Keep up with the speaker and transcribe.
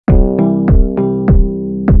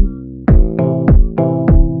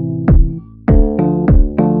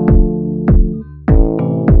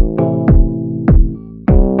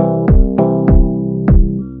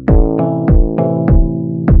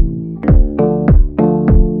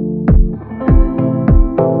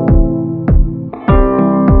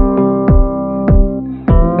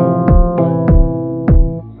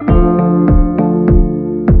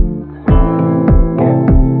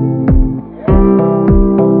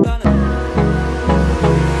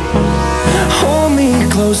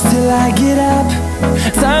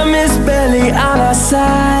my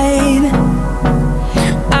side.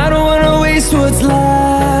 I don't wanna waste what's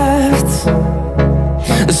left.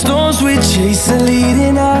 The storms we chase are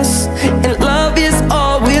leading us, and love is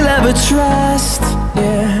all we'll ever trust.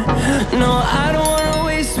 Yeah, no, I don't wanna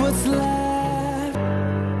waste what's left.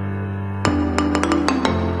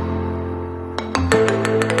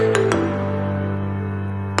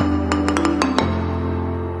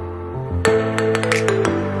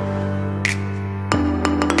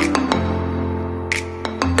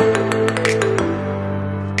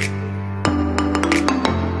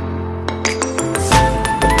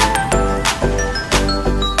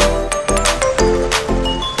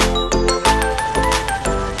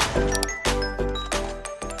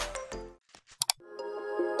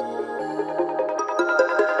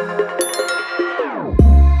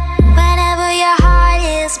 Whenever your heart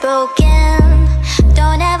is broken,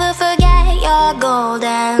 don't ever forget you're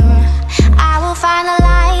golden. I will find a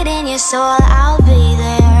light in your soul, I'll be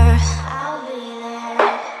there.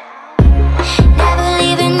 Never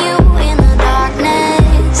leaving you in the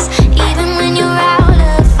darkness, even when you're out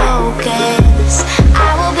of focus. I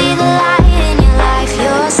will be the light in your life,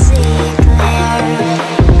 you'll see clear.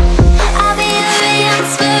 I'll be your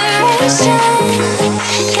inspiration,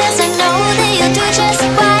 'cause I know that you'll do just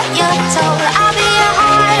what you're told. I'll be your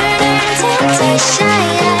hard-earned temptation,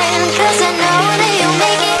 'cause I know that you'll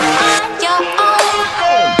make it on your own.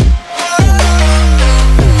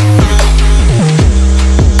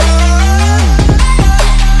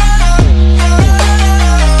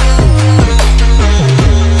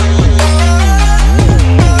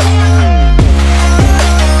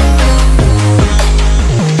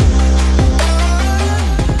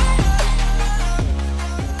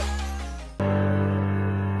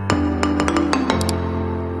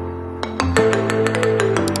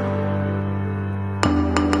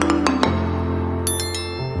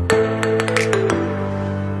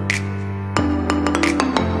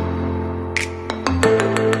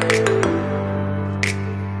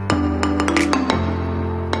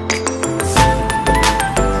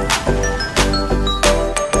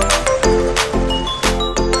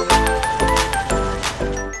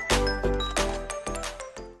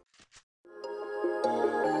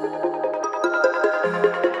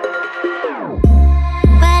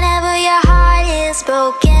 Whenever your heart is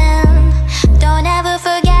broken, don't ever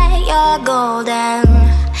forget you're golden.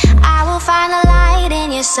 I will find a light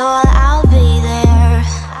in your soul, I'll be there.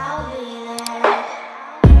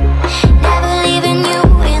 Never leaving you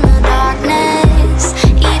in the darkness,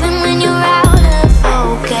 even when you're out of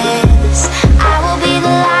focus. I will be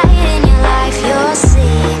the light in your life, you'll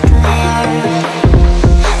see clear.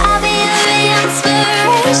 I'll be your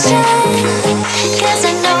inspiration, 'cause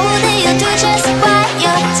I know that you'll do just what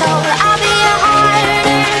you're told. I'll be your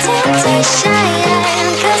hard-earned temptation,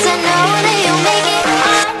 'cause I know that you'll make it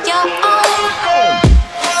on your own.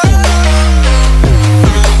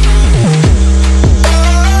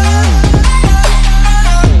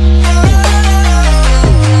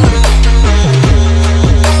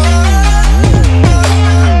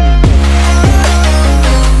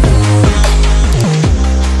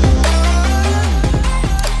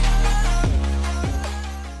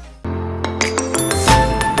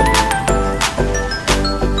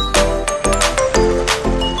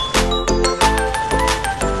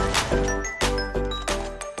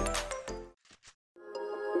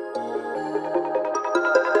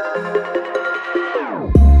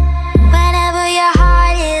 Whenever your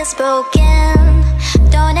heart is broken,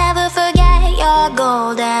 don't ever forget you're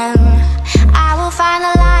golden. I will find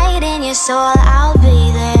a light in your soul, I'll